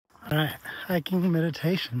Right, hiking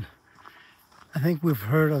meditation. I think we've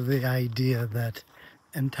heard of the idea that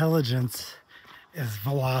intelligence is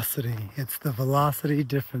velocity. It's the velocity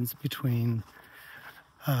difference between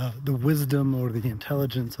the wisdom or the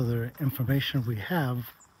intelligence or the information we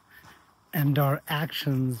have and our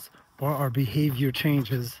actions or our behavior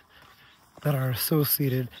changes that are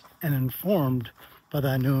associated and informed by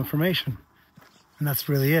that new information. And that's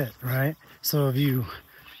really it, right? So if you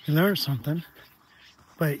learn something,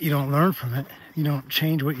 but you don't learn from it, you don't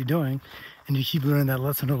change what you're doing, and you keep learning that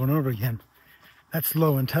lesson over and over again, that's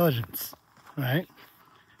low intelligence, right?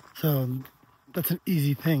 So that's an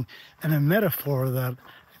easy thing. And a metaphor that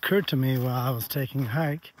occurred to me while I was taking a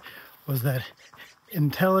hike was that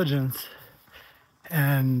intelligence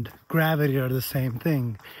and gravity are the same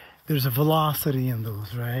thing. There's a velocity in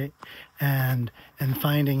those, right? And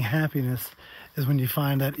finding happiness is when you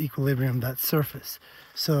find that equilibrium, that surface.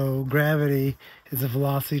 So gravity is a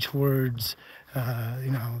velocity towards,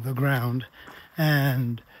 the ground.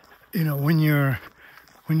 And, when you're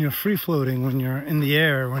free floating, when you're in the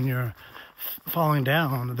air, when you're falling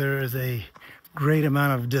down, there is a great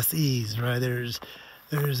amount of dis-ease, right?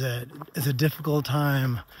 It's a difficult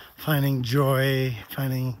time finding joy,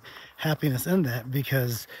 finding happiness in that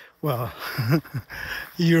because, well,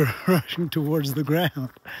 you're rushing towards the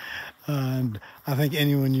ground. And I think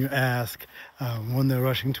anyone you ask when they're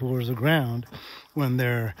rushing towards the ground, when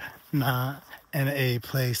they're not in a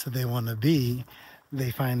place that they want to be, they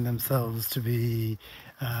find themselves to be,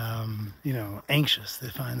 anxious. They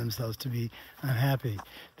find themselves to be unhappy.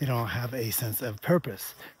 They don't have a sense of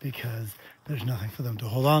purpose because there's nothing for them to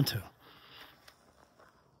hold on to.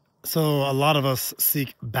 So a lot of us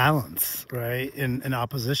seek balance, right, in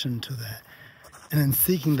opposition to that. And in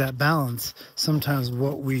seeking that balance, sometimes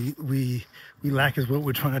what we lack is what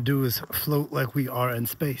we're trying to do is float like we are in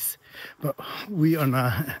space. But we are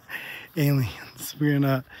not aliens. We are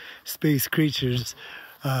not space creatures.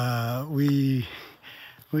 We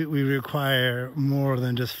require more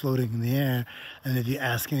than just floating in the air. And if you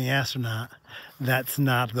ask any astronaut, that's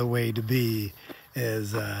not the way to be,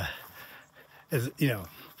 is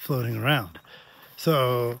floating around.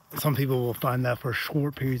 So some people will find that for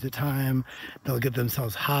short periods of time. They'll get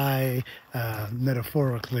themselves high,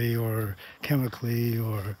 metaphorically or chemically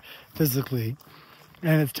or physically.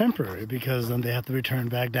 And it's temporary because then they have to return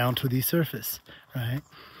back down to the surface, right?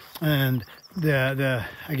 And the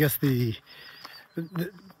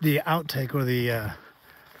outtake or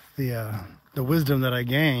the wisdom that I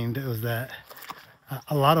gained was that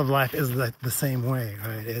a lot of life is like the same way,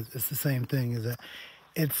 right? It's the same thing, is that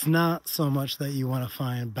it's not so much that you want to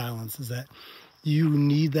find balance, is that you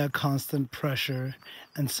need that constant pressure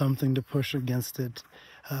and something to push against it,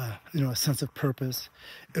 a sense of purpose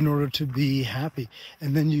in order to be happy.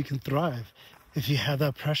 And then you can thrive. If you have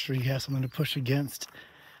that pressure, you have something to push against.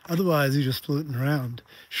 Otherwise, you're just floating around.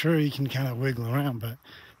 Sure, you can kind of wiggle around, but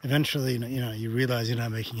eventually, you realize you're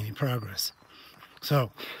not making any progress.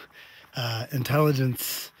 So,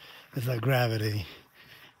 intelligence is like gravity,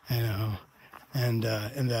 and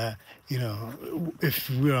that, if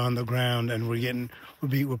we're on the ground and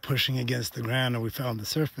we're pushing against the ground and we found the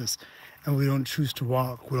surface and we don't choose to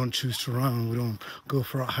walk, we don't choose to run, we don't go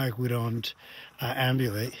for a hike, we don't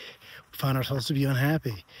ambulate, we find ourselves to be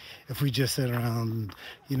unhappy. If we just sit around,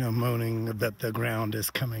 moaning that the ground is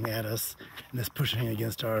coming at us and it's pushing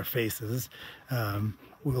against our faces,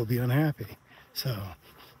 we'll be unhappy. So,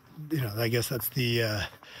 I guess that's the,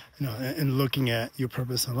 in looking at your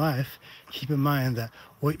purpose in life, keep in mind that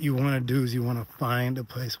what you want to do is you want to find a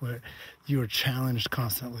place where you are challenged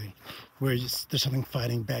constantly, where there's something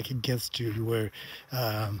fighting back against you, where,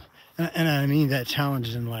 and I mean that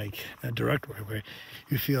challenge in like a direct way, where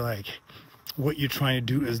you feel like what you're trying to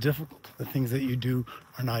do is difficult. The things that you do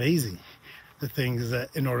are not easy. The things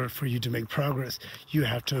that in order for you to make progress, you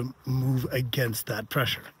have to move against that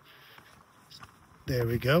pressure. There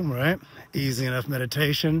we go, right? Easy enough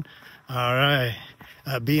meditation. All right.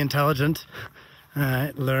 Be intelligent. All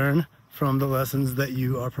right. Learn from the lessons that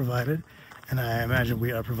you are provided. And I imagine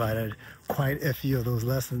we are provided quite a few of those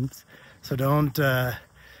lessons. So don't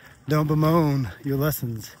bemoan your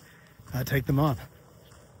lessons. Take them on.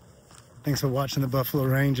 Thanks for watching the Buffalo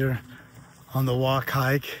Ranger on the walk,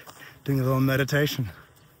 hike, doing a little meditation.